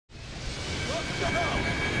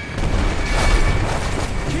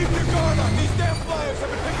damn flyers have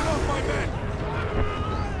been picking off my men!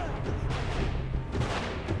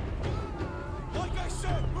 Like I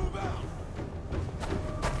said, move out!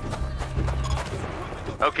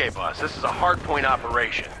 Okay, boss, this is a hardpoint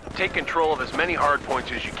operation. Take control of as many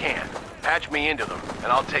hardpoints as you can. Patch me into them,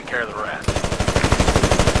 and I'll take care of the rest.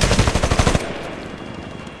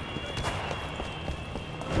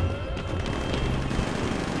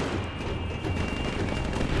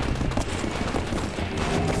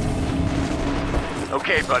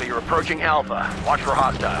 Okay, buddy, you're approaching Alpha. Watch for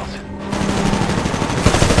hostiles.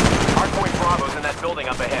 Hardpoint Bravo's in that building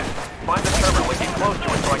up ahead. Find the terminal and get close to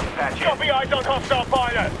it so I can patch in. Copy, eyes on hostile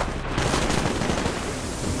pilot!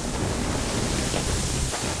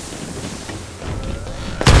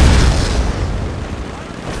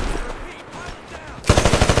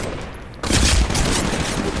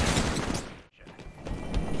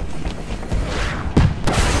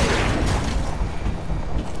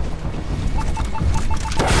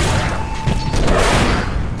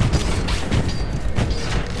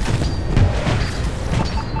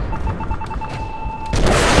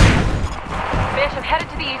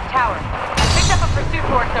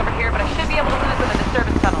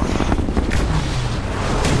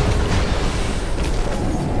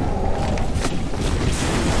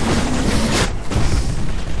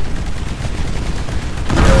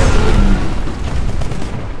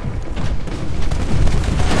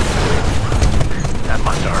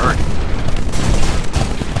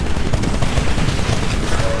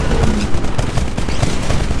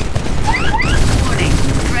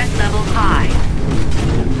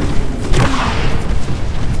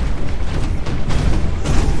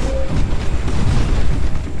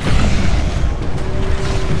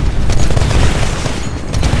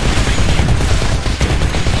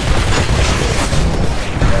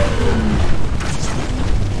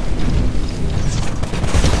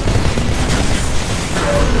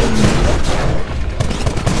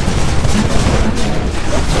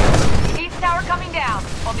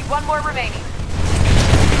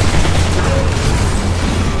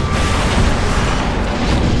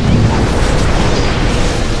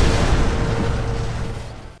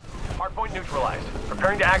 Neutralized.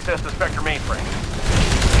 Preparing to access the Spectre mainframe.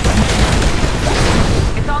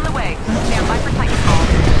 It's on the way. Stand by for Titanfall.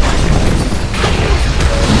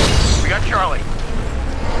 We got Charlie.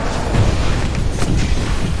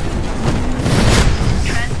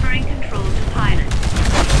 Transferring control to pilot.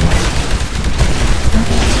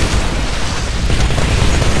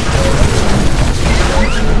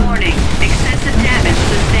 Warning. Excessive damage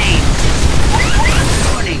sustained.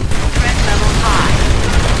 Warning. Threat level high.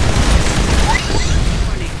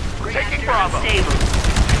 Taking Bravo. Unstable.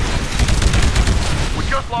 We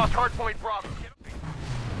just lost Hardpoint Bravo.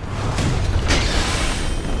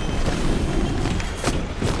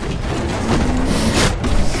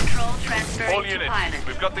 Control transferring All to units, pilot.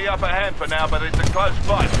 we've got the upper hand for now, but it's a close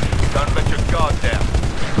fight. Don't let your guard down.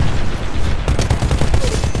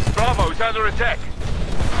 Bravo's under attack.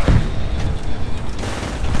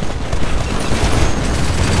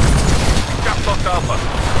 Just lost Alpha.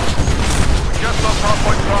 Just lost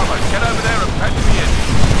Hardpoint Bravo. Get over there and patch me in.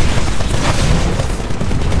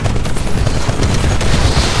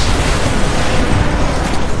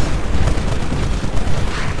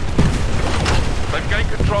 They've gained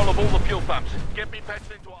control of all the fuel pumps. Get me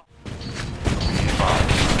patched into our...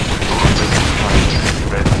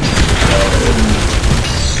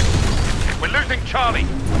 We're losing Charlie.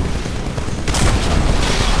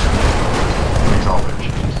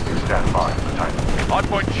 Acknowledged. Stand by for time.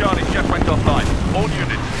 Hardpoint Charlie just went offline. All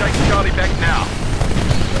units, take Charlie back now.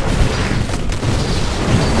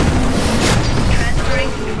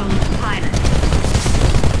 Transferring control to pilot.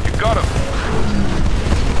 You got him.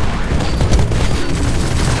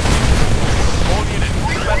 All units,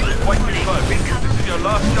 this battle is way too close. This is your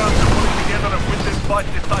last chance to pull it together and win this fight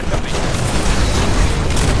decisively.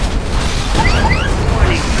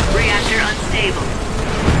 Warning. Reactor unstable.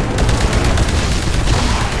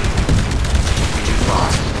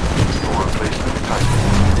 Your replacement Titan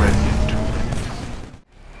will be ready in 2 minutes.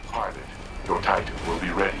 Pilot, your Titan will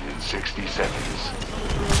be ready in 60 seconds.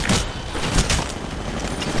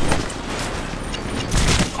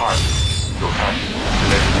 Pilot, your Titan will be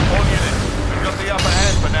ready. All units, we've got the upper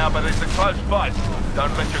hand for now, but it's a close fight.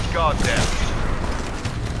 Don't let your guard down.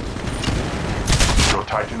 Your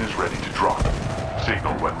Titan is ready to drop.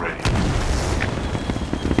 Signal when ready.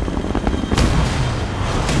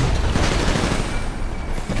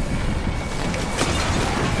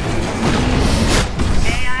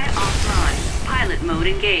 Mode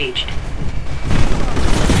engaged.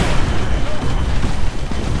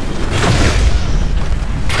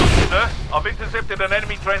 Sir, I've been detected an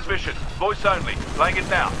enemy transmission. Voice only. Playing it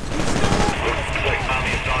now. Looks like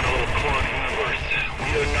Tommy's on a little corner universe. We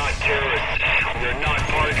are not terrorists. We are not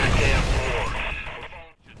part of your damn war.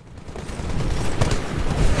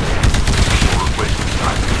 Replacement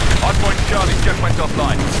time. Hardpoint Charlie just went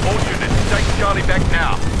offline. All units, take Charlie back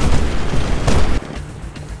now.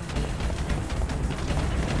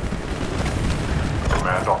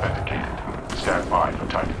 Command authenticated. Stand by for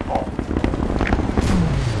Titanfall.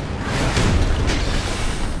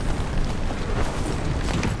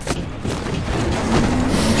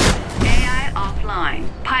 AI offline.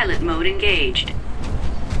 Pilot mode engaged.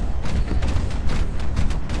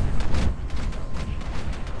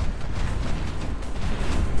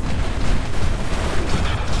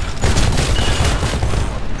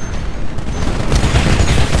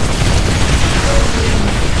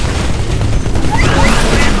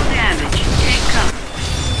 Critical damage. Take cover.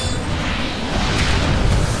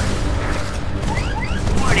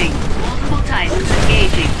 Warning. Multiple Titans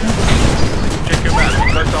engaging. Check your map.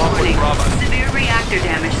 Close to Hardpoint Warning. Bravo. Severe reactor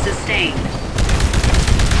damage sustained. Be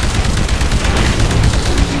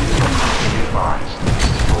advised.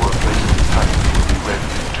 Your replacement Titan will be ready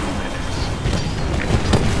in 2 minutes.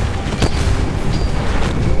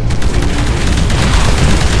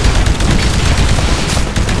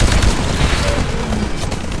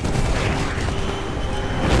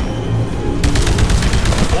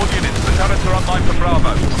 All units, the turrets are online for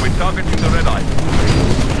Bravo. We're targeting the red eye.